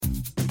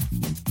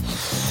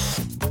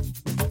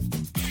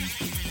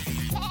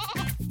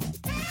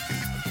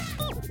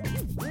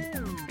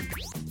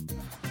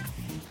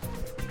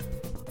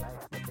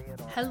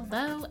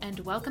Hello, and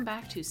welcome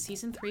back to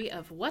Season 3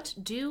 of What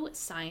Do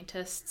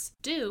Scientists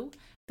Do?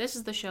 This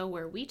is the show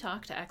where we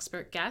talk to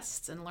expert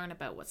guests and learn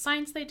about what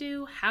science they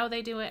do, how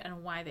they do it,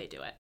 and why they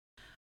do it.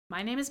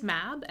 My name is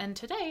Mab, and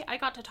today I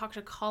got to talk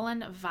to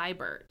Colin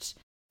Vibert.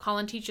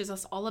 Colin teaches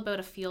us all about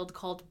a field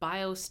called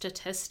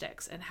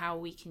biostatistics and how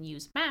we can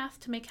use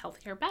math to make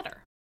healthcare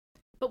better.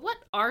 But what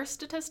are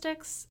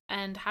statistics,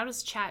 and how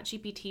does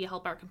ChatGPT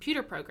help our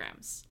computer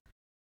programs?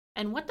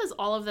 And what does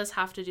all of this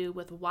have to do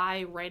with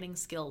why writing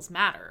skills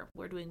matter?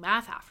 We're doing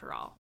math after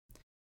all.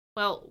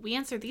 Well, we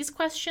answer these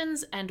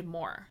questions and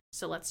more,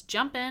 so let's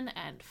jump in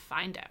and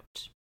find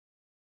out.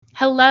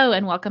 Hello,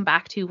 and welcome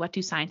back to What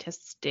Do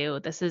Scientists Do?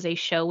 This is a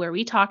show where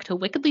we talk to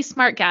wickedly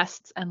smart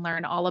guests and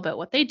learn all about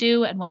what they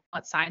do and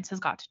what science has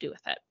got to do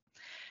with it.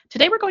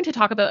 Today, we're going to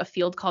talk about a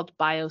field called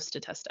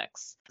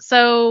biostatistics.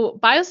 So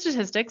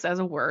biostatistics as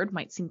a word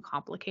might seem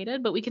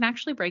complicated, but we can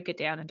actually break it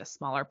down into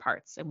smaller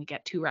parts and we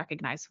get two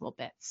recognizable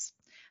bits.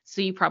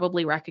 So you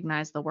probably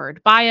recognize the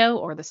word bio,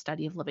 or the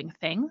study of living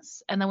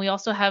things. And then we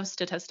also have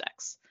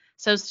statistics.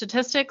 So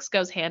statistics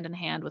goes hand in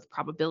hand with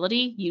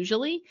probability,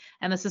 usually.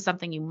 And this is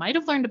something you might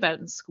have learned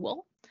about in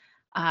school.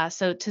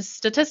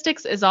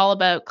 Statistics is all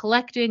about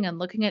collecting and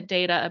looking at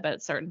data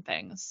about certain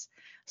things.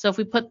 So if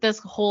we put this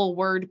whole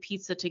word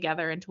pizza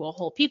together into a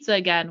whole pizza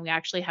again, we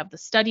actually have the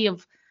study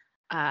of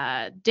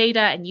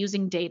data and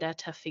using data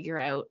to figure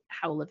out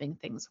how living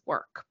things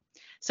work.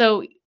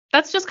 So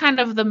that's just kind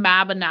of the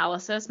MAB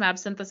analysis, MAB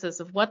synthesis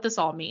of what this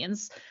all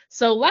means.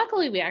 So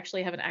luckily, we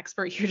actually have an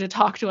expert here to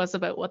talk to us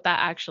about what that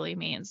actually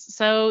means.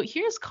 So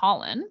here's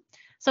Colin.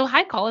 So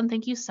hi, Colin.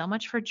 Thank you so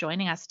much for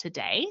joining us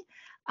today.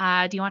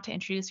 Do you want to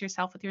introduce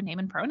yourself with your name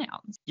and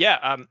pronouns?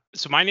 Yeah,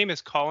 so my name is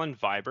Colin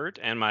Vibert,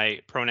 and my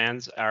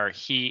pronouns are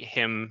he,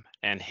 him,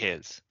 and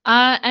his.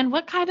 And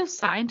what kind of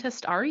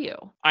scientist are you?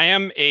 I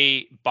am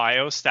a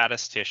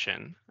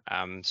biostatistician.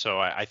 So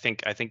I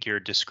think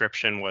your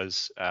description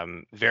was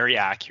very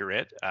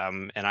accurate,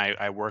 and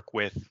I work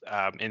with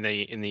in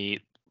the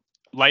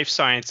life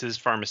sciences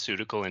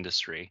pharmaceutical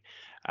industry.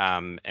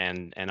 And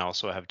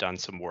also have done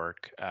some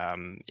work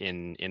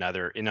in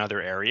other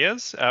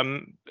areas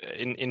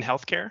in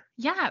healthcare.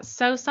 Yeah,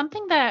 so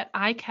something that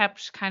I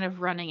kept kind of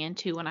running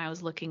into when I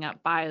was looking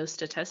up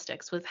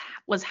biostatistics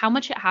was how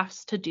much it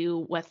has to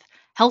do with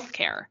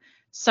healthcare.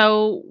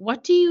 So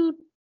what do you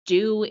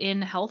do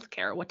in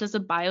healthcare? What does a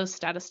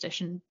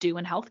biostatistician do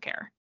in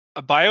healthcare?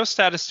 A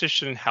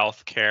biostatistician in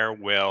healthcare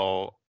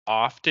will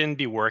often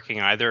be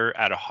working either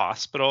at a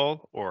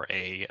hospital or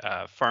a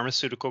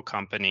pharmaceutical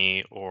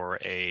company or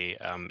a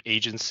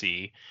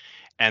agency,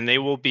 and they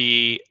will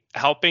be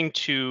helping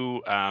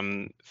to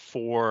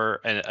for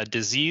a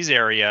disease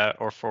area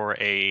or for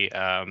a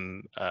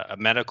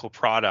medical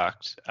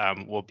product.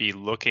 Will be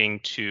looking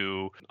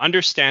to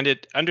understand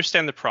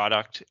the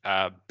product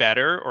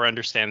better, or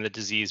understand the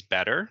disease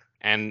better,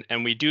 and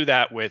we do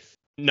that with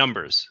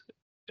numbers,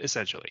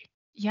 essentially.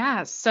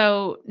 Yeah,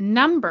 so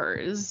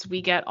numbers,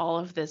 we get all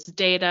of this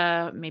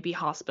data. Maybe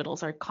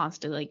hospitals are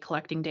constantly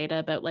collecting data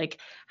about like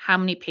how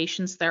many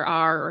patients there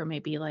are, or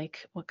maybe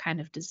like what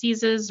kind of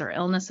diseases or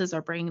illnesses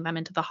are bringing them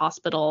into the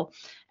hospital.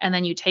 And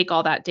then you take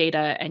all that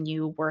data and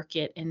you work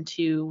it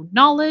into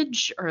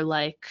knowledge or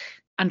like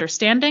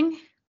understanding.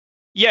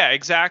 Yeah,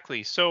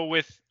 exactly. So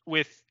with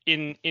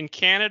in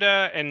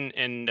Canada and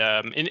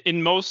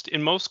in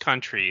most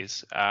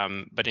countries,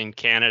 but in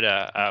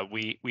Canada,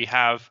 we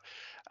have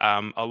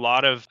a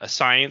lot of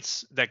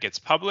science that gets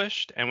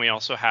published, and we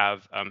also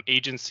have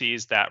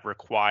agencies that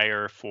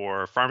require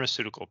for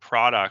pharmaceutical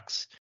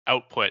products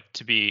output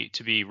to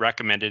be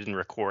recommended and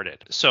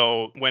recorded.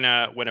 So when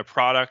a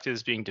product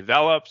is being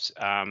developed,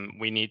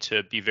 we need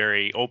to be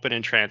very open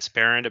and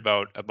transparent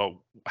about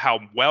how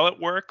well it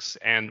works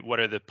and what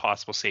are the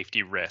possible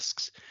safety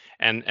risks.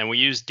 And we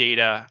use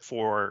data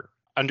for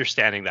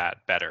understanding that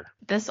better.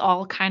 This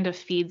all kind of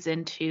feeds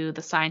into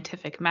the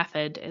scientific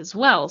method as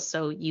well.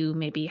 So you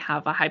maybe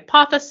have a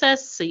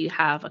hypothesis, so you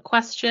have a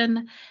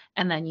question,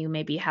 and then you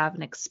maybe have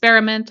an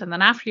experiment. And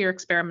then after your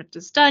experiment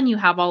is done, you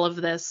have all of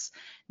this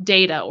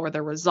data or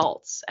the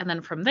results. And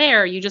then from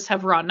there, you just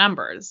have raw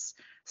numbers.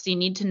 So you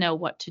need to know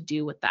what to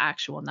do with the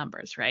actual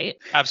numbers, right?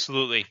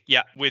 Absolutely.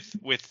 Yeah.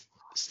 With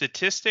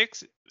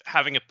statistics,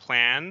 having a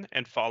plan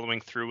and following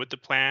through with the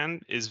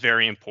plan is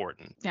very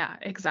important. Yeah,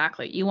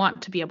 exactly. You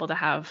want to be able to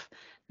have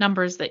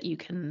numbers that you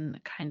can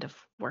kind of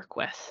work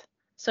with.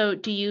 So,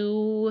 do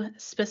you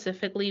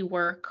specifically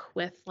work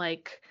with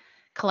like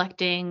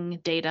collecting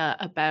data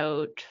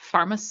about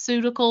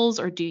pharmaceuticals,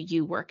 or do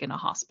you work in a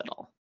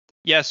hospital?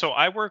 Yeah, so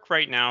I work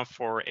right now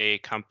for a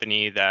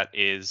company that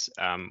is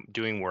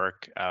doing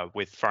work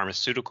with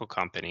pharmaceutical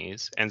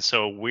companies. And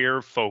so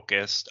we're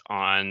focused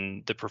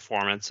on the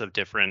performance of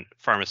different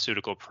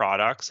pharmaceutical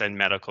products and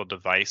medical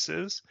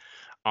devices,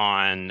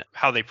 on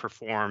how they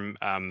perform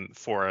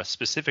for a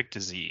specific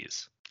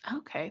disease.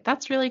 Okay,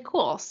 that's really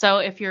cool. So,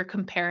 if you're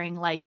comparing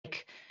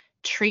like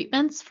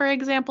treatments, for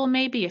example,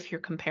 maybe if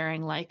you're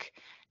comparing like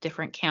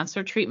different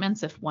cancer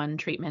treatments, if one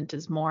treatment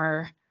is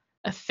more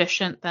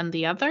efficient than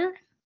the other.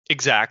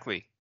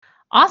 Exactly.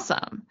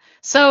 Awesome.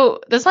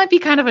 So this might be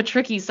kind of a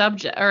tricky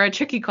subject or a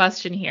tricky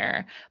question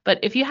here, but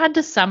if you had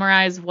to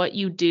summarize what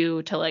you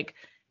do to like,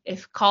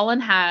 if Colin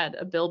had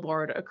a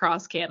billboard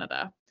across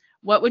Canada,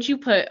 what would you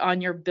put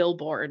on your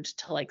billboard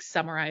to like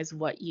summarize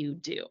what you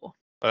do?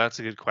 Well, that's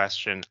a good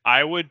question.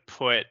 I would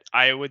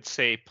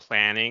say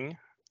planning.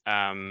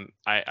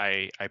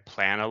 I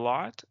plan a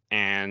lot,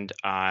 and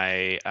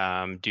I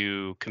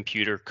do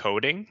computer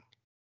coding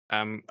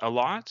a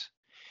lot,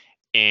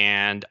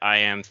 and I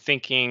am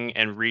thinking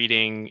and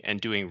reading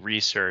and doing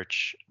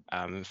research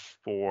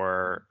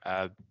for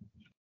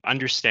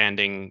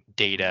understanding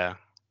data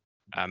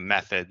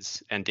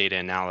methods and data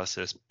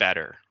analysis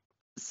better.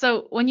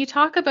 So when you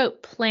talk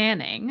about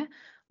planning,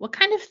 what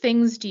kind of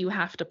things do you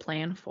have to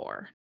plan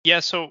for? Yeah,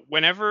 so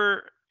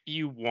whenever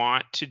you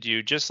want to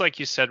do, just like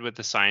you said with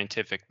the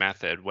scientific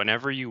method,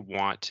 whenever you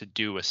want to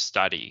do a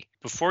study,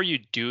 before you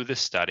do the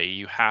study,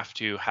 you have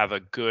to have a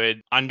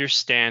good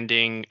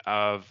understanding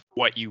of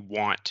what you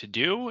want to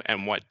do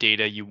and what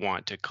data you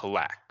want to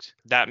collect.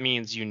 That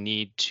means you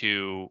need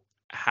to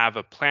have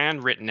a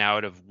plan written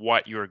out of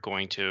what you're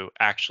going to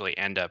actually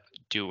end up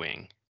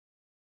doing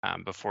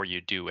before you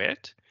do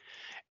it.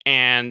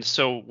 And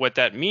so what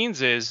that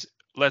means is,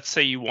 let's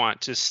say you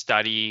want to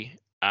study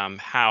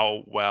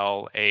how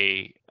well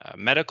a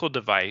medical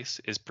device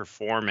is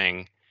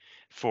performing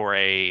for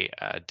a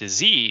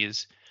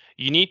disease.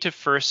 You need to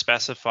first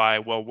specify,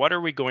 well, what are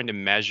we going to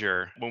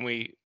measure when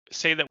we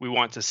say that we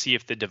want to see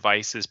if the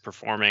device is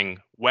performing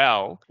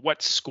well?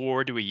 What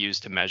score do we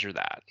use to measure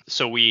that?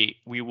 So we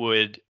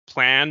would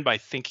plan by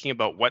thinking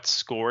about what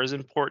score is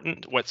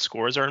important, what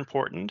scores are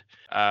important,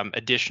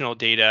 additional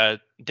data,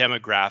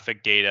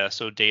 demographic data,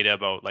 so data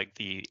about like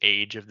the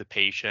age of the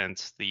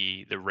patients,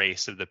 the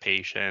race of the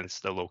patients,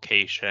 the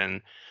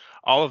location.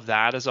 All of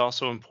that is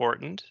also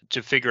important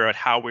to figure out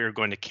how we're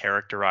going to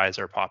characterize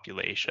our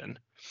population.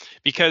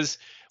 Because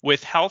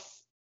with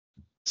health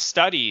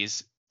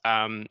studies,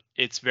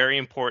 it's very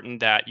important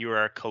that you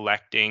are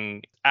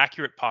collecting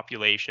accurate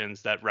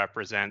populations that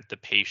represent the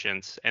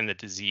patients and the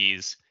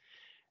disease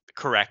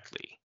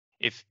correctly.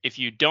 If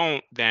you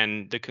don't,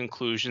 then the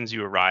conclusions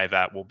you arrive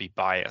at will be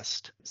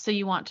biased. So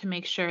you want to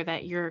make sure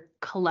that you're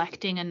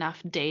collecting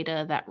enough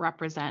data that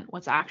represent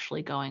what's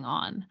actually going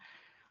on.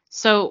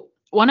 So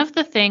one of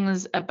the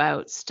things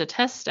about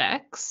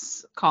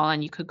statistics,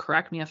 Colin, you could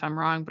correct me if I'm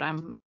wrong, but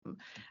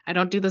I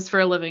don't do this for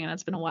a living and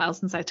it's been a while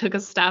since I took a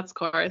stats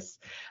course.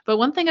 But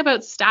one thing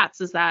about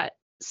stats is that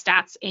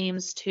stats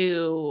aims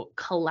to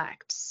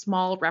collect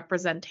small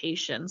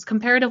representations,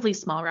 comparatively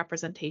small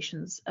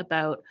representations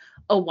about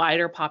a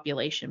wider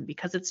population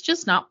because it's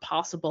just not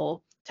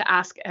possible to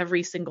ask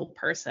every single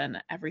person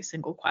every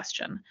single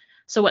question.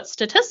 So what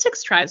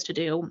statistics tries to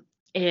do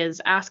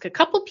is ask a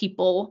couple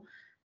people,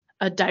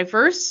 a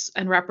diverse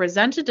and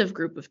representative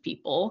group of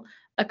people,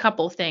 a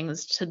couple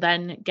things to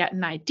then get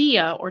an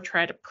idea or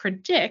try to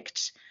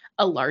predict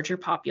a larger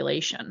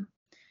population.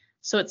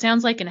 So it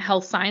sounds like in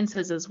health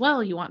sciences as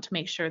well, you want to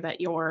make sure that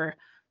you're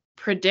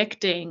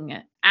predicting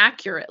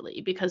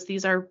accurately because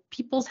these are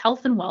people's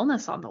health and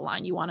wellness on the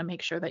line. You want to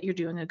make sure that you're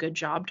doing a good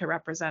job to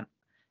represent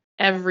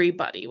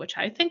everybody, which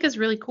I think is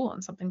really cool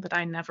and something that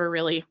I never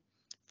really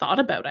thought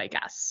about, I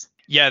guess.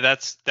 Yeah,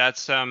 that's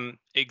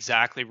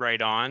exactly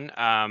right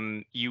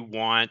on. You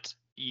want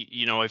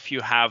if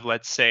you have,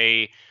 let's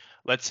say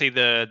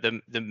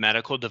the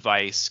medical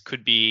device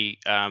could be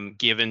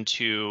given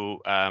to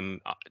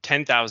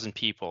 10,000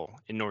 people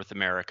in North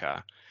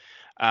America.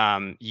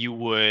 You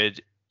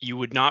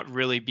would not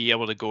really be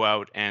able to go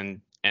out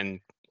and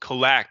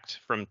collect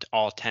from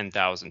all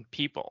 10,000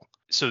 people.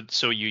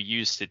 So you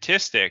use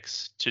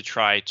statistics to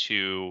try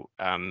to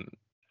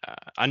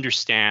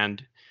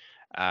understand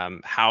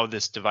how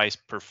this device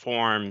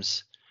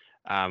performs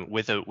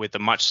with a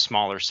much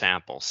smaller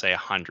sample, say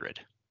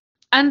 100.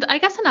 And I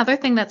guess another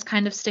thing that's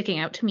kind of sticking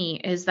out to me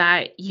is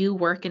that you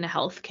work in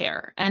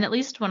healthcare. And at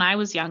least when I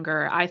was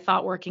younger, I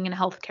thought working in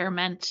healthcare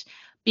meant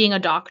being a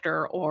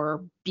doctor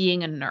or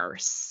being a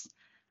nurse.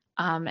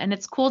 And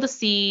it's cool to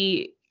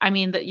see, I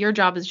mean, that your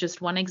job is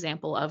just one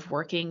example of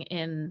working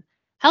in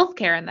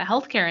healthcare and the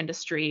healthcare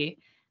industry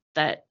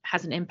that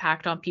has an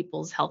impact on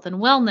people's health and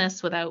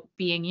wellness without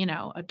being,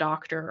 a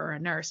doctor or a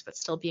nurse, but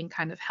still being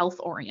kind of health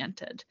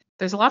oriented.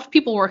 There's a lot of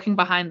people working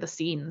behind the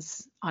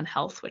scenes on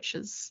health, which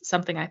is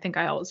something I think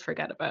I always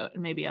forget about,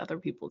 and maybe other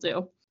people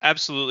do.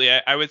 Absolutely.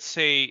 I would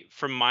say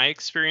from my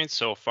experience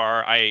so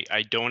far,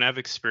 I don't have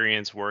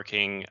experience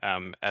working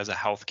as a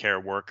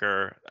healthcare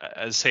worker,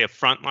 as say a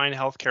frontline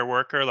healthcare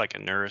worker, like a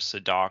nurse, a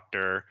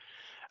doctor,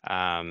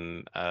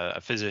 a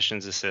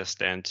physician's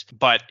assistant.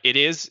 But it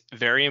is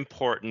very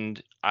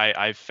important.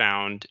 I've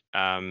found,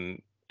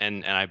 and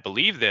I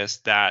believe this,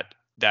 that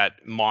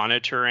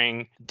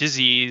monitoring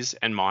disease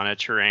and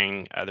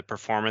monitoring the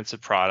performance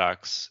of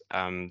products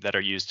that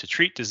are used to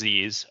treat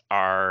disease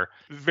are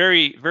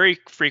very, very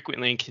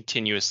frequently and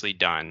continuously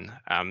done,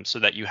 so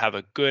that you have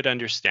a good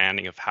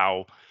understanding of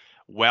how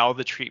well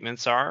the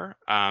treatments are,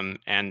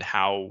 and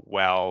how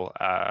well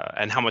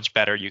and how much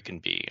better you can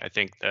be. I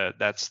think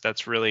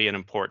that's really an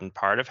important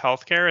part of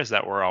healthcare, is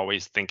that we're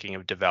always thinking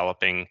of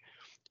developing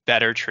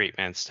better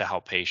treatments to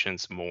help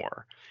patients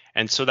more.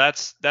 And so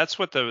that's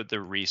what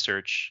the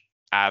research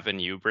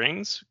avenue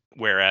brings.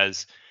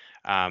 Whereas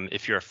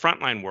if you're a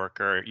frontline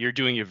worker, you're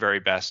doing your very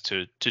best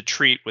to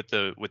treat with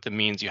the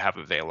means you have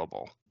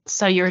available.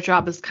 So your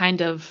job is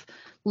kind of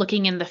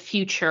looking in the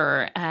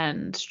future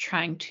and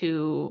trying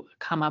to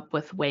come up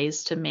with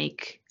ways to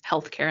make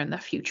healthcare in the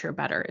future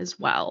better as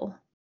well.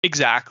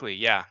 Exactly.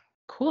 Yeah.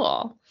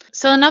 Cool.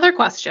 So another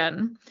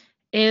question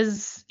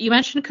is, you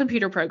mentioned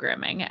computer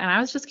programming, and I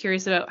was just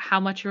curious about how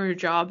much of your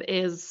job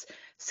is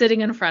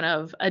sitting in front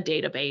of a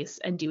database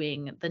and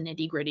doing the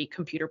nitty-gritty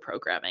computer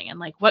programming, and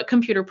like what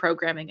computer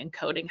programming and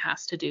coding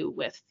has to do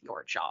with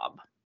your job.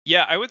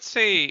 Yeah, I would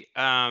say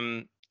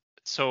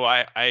so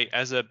I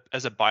as a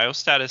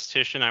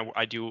biostatistician,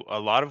 I do a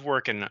lot of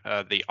work in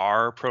the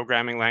R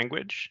programming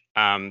language.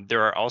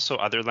 There are also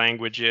other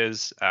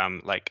languages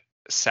like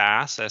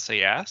SAS,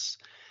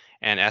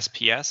 and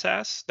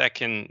SPSS that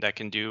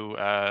can do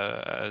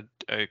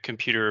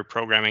computer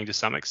programming to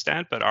some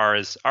extent, but R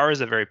is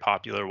a very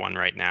popular one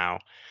right now.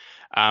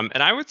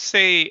 And I would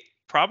say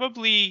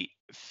probably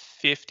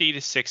 50 to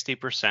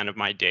 60% of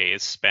my day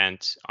is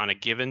spent on a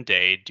given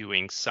day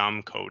doing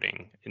some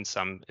coding in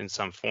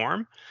some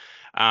form.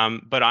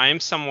 But I am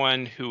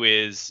someone who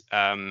is,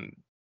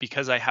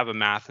 because I have a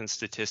math and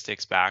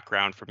statistics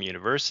background from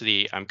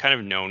university, I'm kind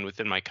of known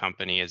within my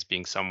company as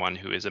being someone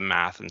who is a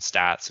math and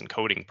stats and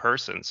coding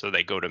person. So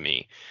they go to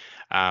me.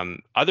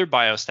 Other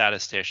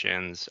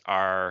biostatisticians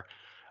are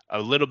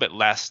a little bit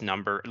less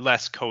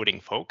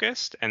coding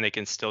focused, and they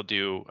can still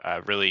do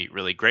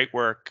really great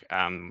work,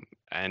 and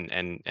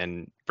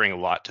bring a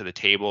lot to the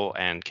table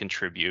and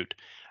contribute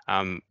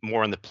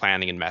more in the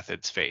planning and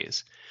methods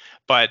phase.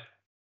 But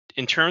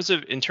in terms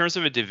of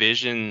a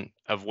division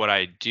of what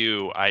I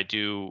do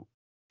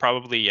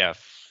probably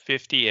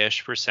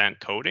 50-ish%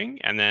 coding,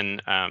 and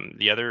then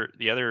the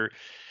other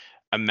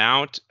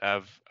amount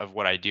of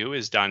what I do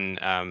is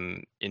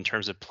done in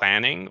terms of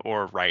planning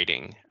or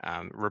writing.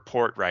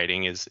 Report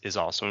writing is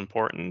also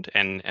important,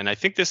 and I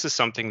think this is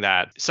something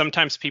that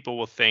sometimes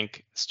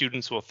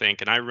students will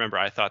think, and I remember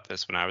I thought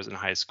this when I was in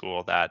high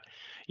school, that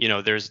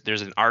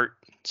there's an art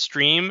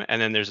stream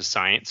and then there's a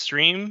science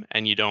stream,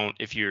 and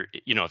if you're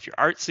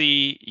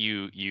artsy,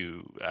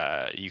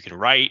 you can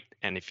write,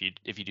 and if you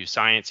do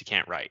science, you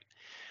can't write.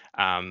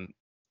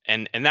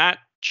 And that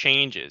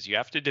changes. You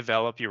have to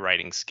develop your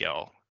writing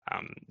skill.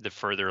 The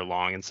further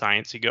along in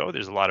science you go,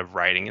 there's a lot of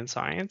writing in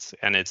science,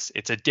 and it's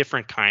a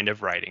different kind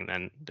of writing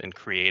than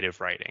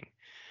creative writing.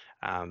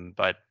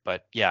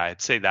 But yeah,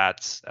 I'd say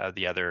that's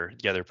the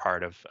other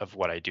part of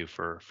what I do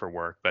for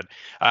work. But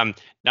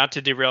not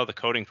to derail the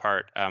coding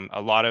part,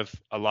 a lot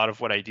of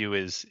what I do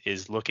is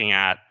looking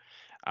at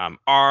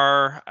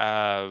R,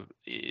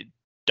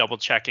 double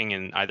checking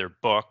in either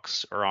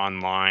books or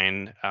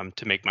online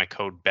to make my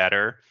code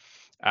better.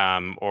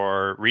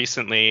 Or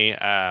recently,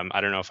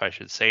 I don't know if I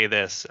should say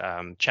this,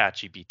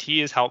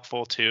 ChatGPT is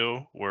helpful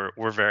too.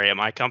 We're very, at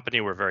my company,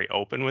 we're very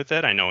open with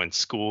it. I know in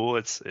school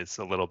it's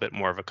a little bit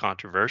more of a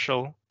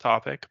controversial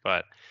topic,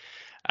 but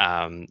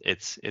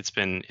it's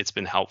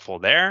been helpful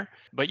there.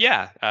 But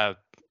yeah,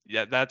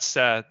 that's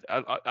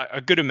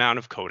a good amount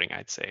of coding,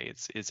 I'd say.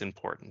 It's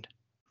important.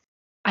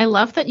 I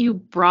love that you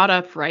brought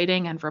up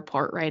writing and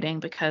report writing,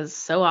 because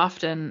so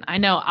often, I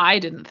know I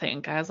didn't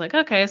think, I was like,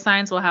 okay,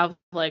 science will have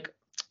like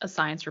a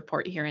science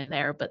report here and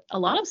there, but a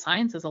lot of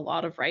science is a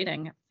lot of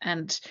writing.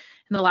 And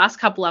in the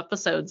last couple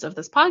episodes of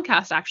this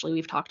podcast, actually,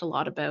 we've talked a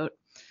lot about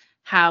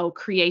how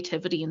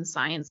creativity and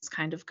science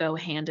kind of go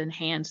hand in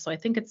hand. So I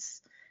think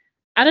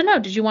I don't know,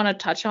 did you want to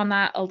touch on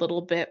that a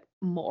little bit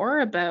more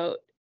about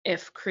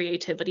if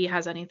creativity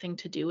has anything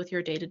to do with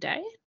your day to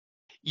day?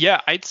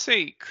 Yeah, I'd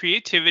say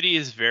creativity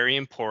is very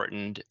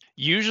important.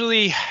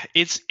 Usually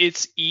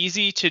it's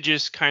easy to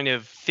just kind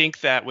of think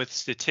that with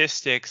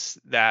statistics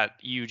that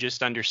you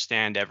just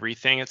understand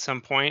everything at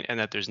some point and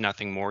that there's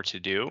nothing more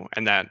to do,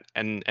 and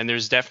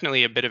there's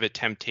definitely a bit of a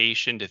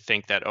temptation to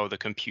think that, oh, the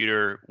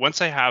computer, once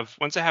I have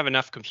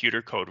enough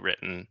computer code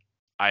written,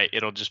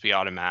 it'll just be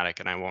automatic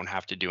and I won't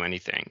have to do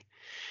anything.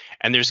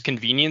 And there's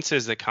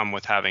conveniences that come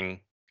with having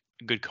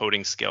good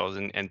coding skills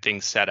and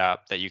things set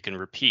up that you can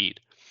repeat.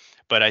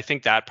 But I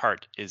think that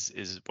part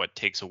is what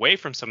takes away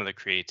from some of the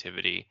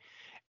creativity.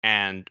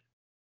 And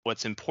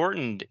what's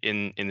important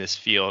in this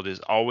field is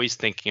always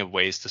thinking of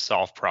ways to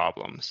solve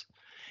problems.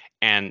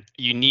 And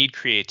you need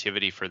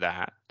creativity for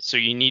that. So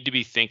you need to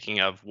be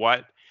thinking of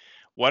what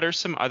are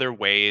some other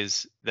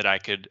ways that I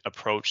could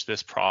approach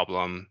this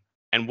problem,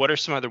 and what are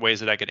some other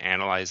ways that I could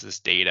analyze this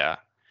data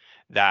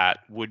that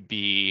would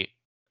be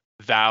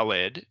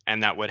valid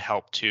and that would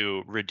help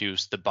to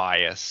reduce the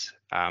bias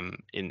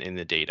in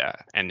the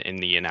data and in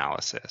the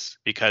analysis,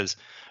 because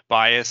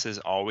bias is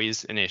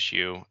always an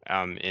issue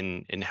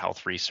in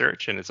health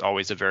research, and it's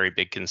always a very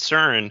big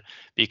concern,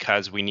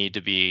 because we need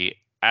to be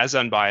as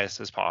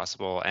unbiased as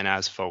possible and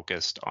as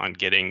focused on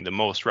getting the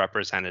most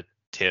represented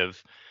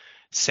representative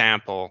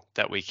sample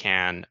that we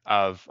can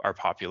of our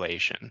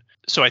population.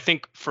 So I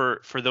think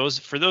for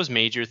those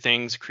major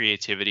things,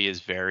 creativity is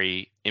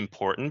very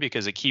important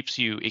because it keeps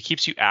you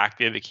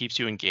active, it keeps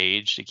you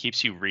engaged, it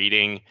keeps you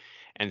reading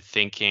and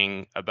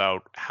thinking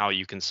about how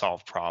you can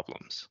solve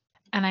problems.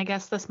 And I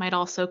guess this might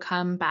also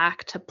come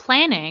back to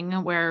planning,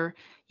 where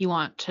you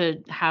want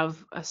to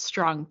have a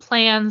strong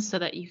plan so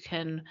that you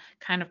can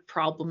kind of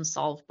problem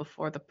solve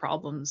before the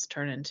problems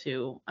turn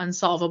into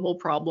unsolvable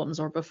problems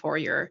or before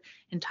your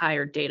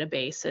entire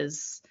database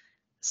is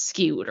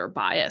skewed or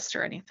biased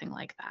or anything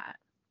like that.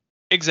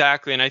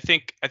 Exactly, and I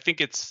think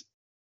it's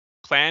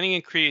planning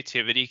and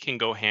creativity can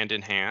go hand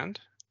in hand.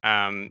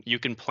 You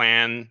can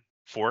plan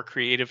for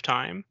creative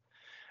time.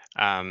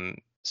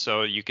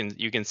 So you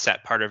can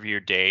set part of your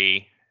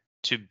day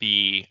to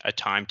be a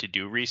time to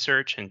do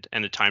research and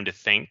a time to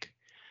think,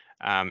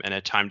 and a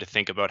time to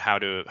think about how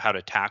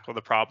to tackle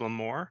the problem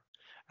more.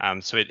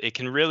 So it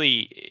can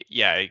really,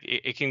 yeah,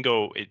 it can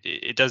go.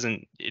 It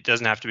doesn't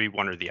have to be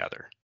one or the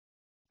other.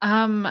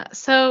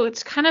 So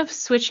to kind of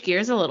switch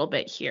gears a little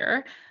bit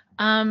here,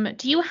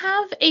 do you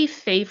have a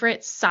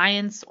favorite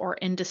science or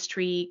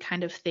industry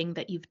kind of thing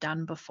that you've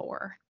done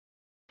before?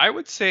 I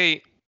would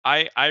say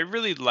I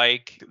really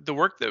like the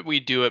work that we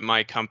do at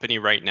my company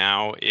right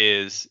now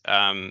is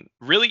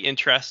really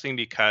interesting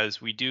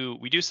because we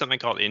do something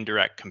called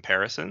indirect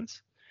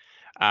comparisons.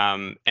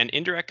 And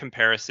indirect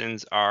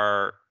comparisons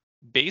are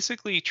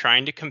basically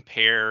trying to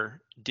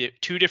compare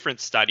two different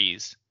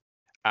studies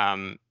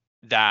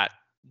that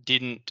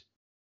didn't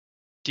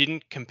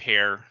didn't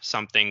compare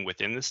something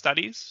within the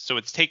studies. So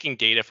it's taking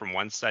data from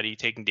one study,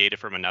 taking data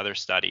from another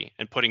study,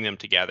 and putting them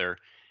together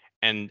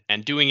and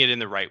doing it in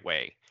the right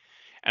way.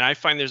 And I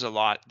find there's a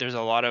lot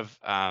of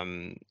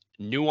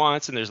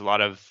nuance, and there's a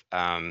lot of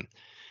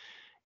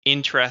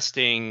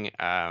interesting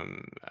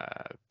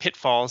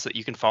pitfalls that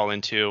you can fall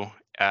into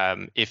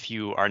if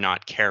you are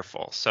not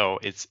careful. So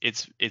it's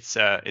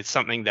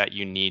something that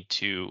you need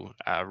to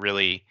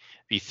really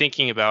be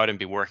thinking about and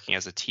be working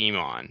as a team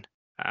on.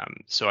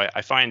 So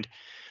I find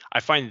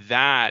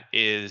that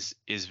is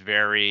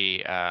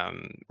very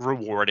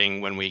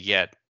rewarding when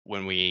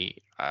we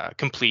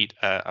complete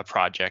a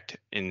project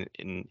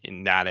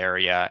in that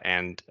area,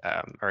 and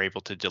are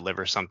able to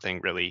deliver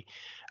something really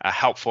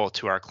helpful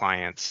to our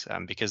clients,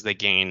 because they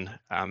gain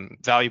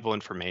valuable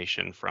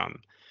information from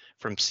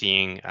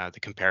seeing the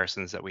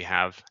comparisons that we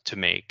have to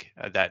make,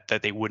 that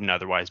they wouldn't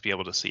otherwise be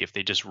able to see if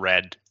they just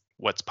read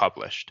what's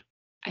published.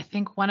 I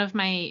think one of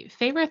my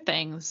favorite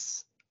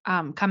things,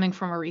 coming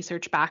from a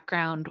research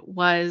background,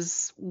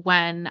 was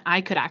when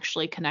I could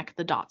actually connect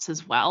the dots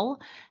as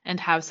well and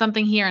have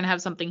something here and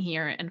have something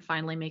here and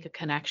finally make a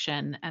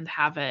connection and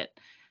have it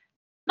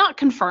not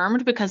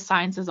confirmed, because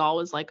science is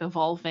always like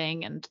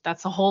evolving. And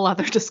that's a whole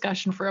other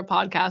discussion for a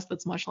podcast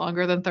that's much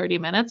longer than 30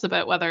 minutes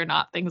about whether or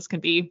not things can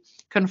be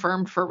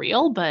confirmed for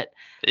real. But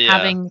Yeah.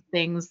 having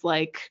things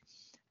like,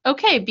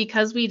 okay,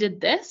 because we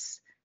did this,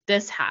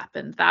 this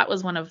happened. That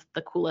was one of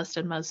the coolest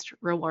and most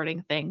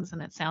rewarding things.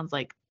 And it sounds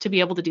like to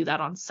be able to do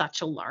that on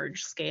such a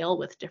large scale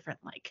with different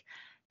like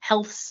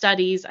health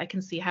studies, I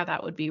can see how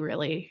that would be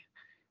really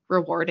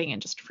rewarding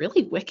and just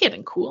really wicked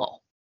and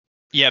cool.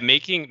 Yeah,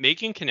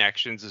 making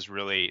connections is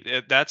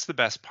really that's the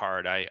best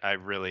part. I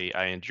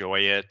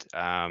enjoy it.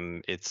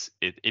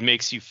 It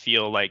makes you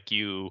feel like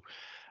you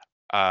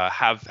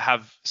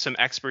have some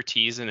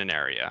expertise in an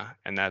area,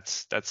 and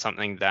that's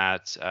something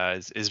that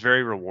is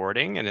very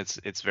rewarding, and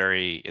it's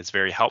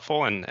very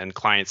helpful, and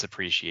clients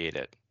appreciate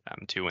it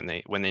too when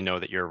they know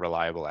that you're a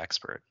reliable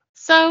expert.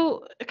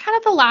 So, kind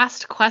of the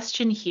last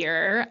question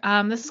here.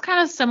 This is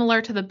kind of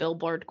similar to the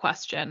billboard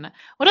question.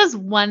 What is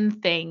one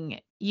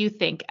thing you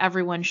think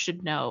everyone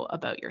should know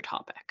about your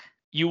topic?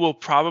 You will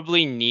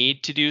probably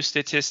need to do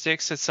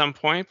statistics at some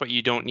point, but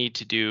you don't need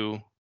to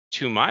do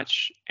too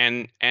much,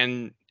 and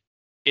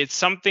it's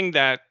something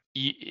that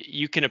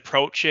you can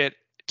approach it,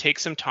 take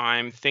some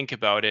time, think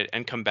about it,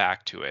 and come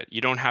back to it.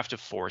 You don't have to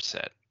force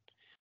it.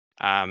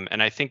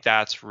 And I think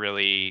that's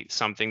really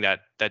something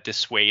that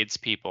dissuades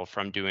people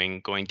from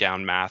going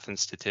down math and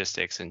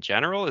statistics in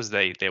general, is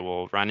they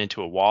will run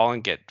into a wall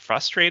and get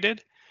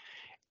frustrated.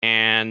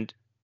 And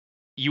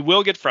you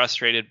will get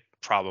frustrated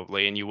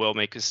probably, and you will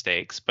make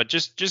mistakes, but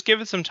just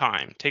give it some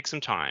time, take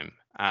some time,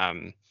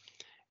 and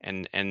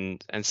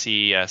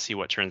see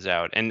what turns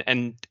out.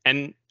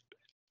 And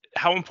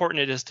how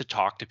important it is to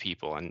talk to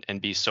people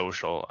and be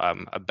social,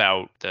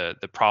 about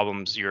the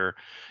problems you're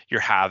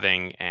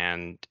having,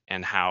 and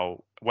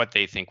how what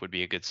they think would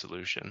be a good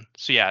solution.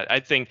 So yeah, I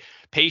think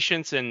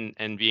patience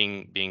and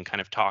being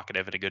kind of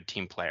talkative and a good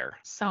team player.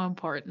 So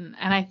important.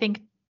 And I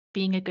think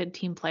being a good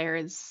team player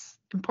is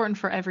important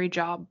for every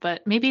job,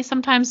 but maybe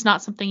sometimes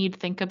not something you'd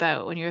think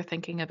about when you're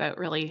thinking about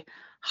really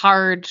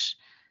hard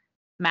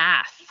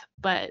math.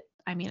 But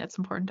I mean, it's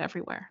important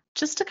everywhere.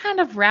 Just to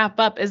kind of wrap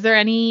up, is there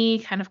any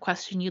kind of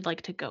question you'd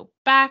like to go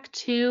back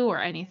to,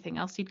 or anything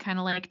else you'd kind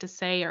of like to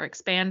say or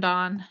expand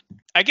on?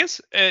 I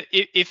guess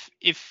if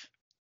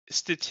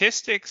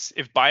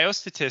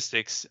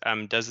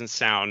biostatistics doesn't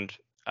sound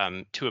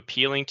too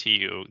appealing to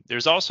you,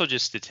 there's also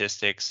just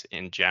statistics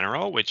in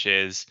general, which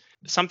is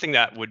something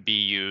that would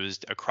be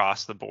used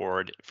across the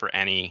board for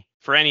any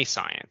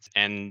science.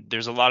 And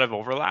there's a lot of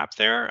overlap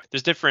there.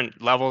 There's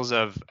different levels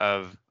of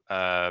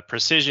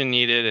precision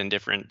needed in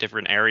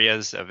different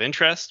areas of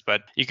interest,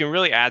 but you can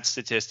really add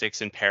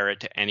statistics and pair it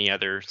to any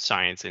other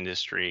science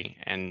industry,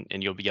 and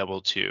you'll be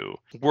able to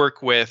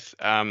work with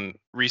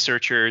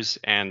researchers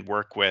and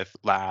work with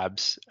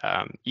labs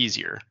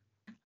easier.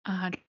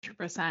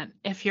 100%.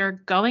 If you're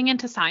going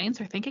into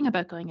science or thinking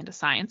about going into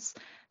science,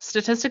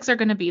 statistics are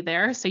going to be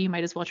there, so you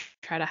might as well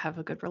try to have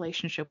a good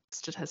relationship with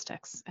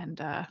statistics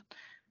and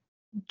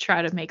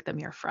try to make them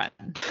your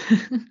friend.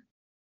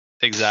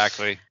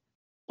 Exactly.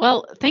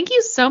 Well, thank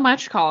you so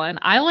much, Colin.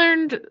 I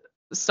learned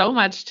so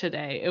much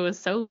today. It was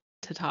so good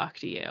to talk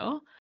to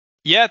you.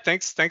 Yeah,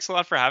 thanks a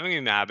lot for having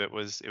me, Mab. It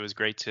was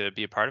great to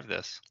be a part of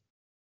this.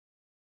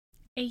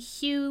 A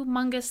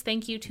humongous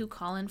thank you to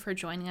Colin for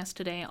joining us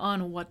today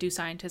on What Do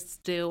Scientists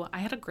Do? I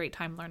had a great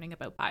time learning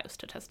about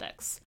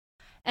biostatistics.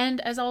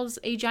 And as always,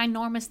 a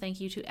ginormous thank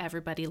you to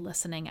everybody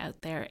listening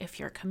out there. If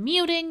you're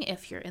commuting,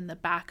 if you're in the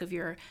back of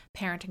your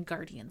parent and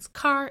guardian's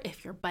car,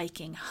 if you're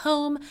biking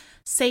home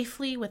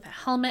safely with a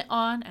helmet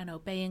on and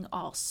obeying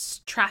all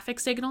traffic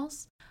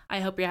signals,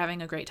 I hope you're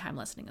having a great time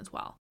listening as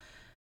well.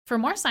 For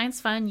more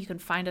science fun, you can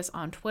find us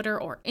on Twitter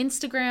or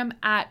Instagram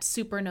at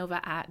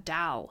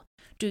supernova@dal.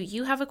 Do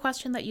you have a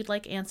question that you'd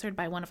like answered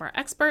by one of our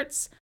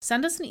experts?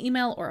 Send us an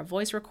email or a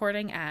voice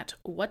recording at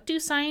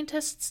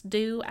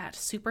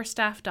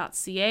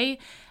whatdoscientistsdo@superstaff.ca,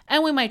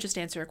 and we might just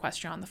answer a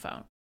question on the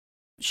phone.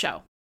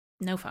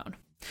 No phone.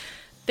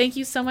 Thank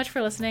you so much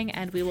for listening,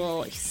 and we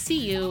will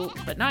see you,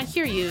 but not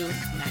hear you,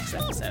 next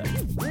episode.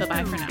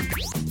 Bye-bye for now.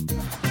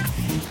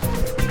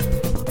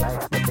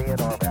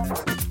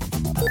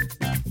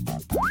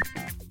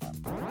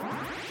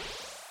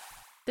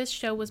 This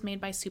show was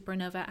made by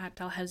Supernova at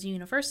Dalhousie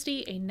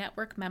University, a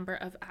network member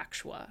of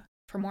ACTUA.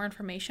 For more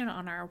information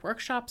on our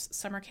workshops,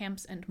 summer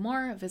camps, and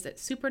more, visit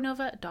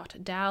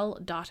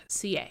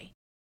supernova.dal.ca.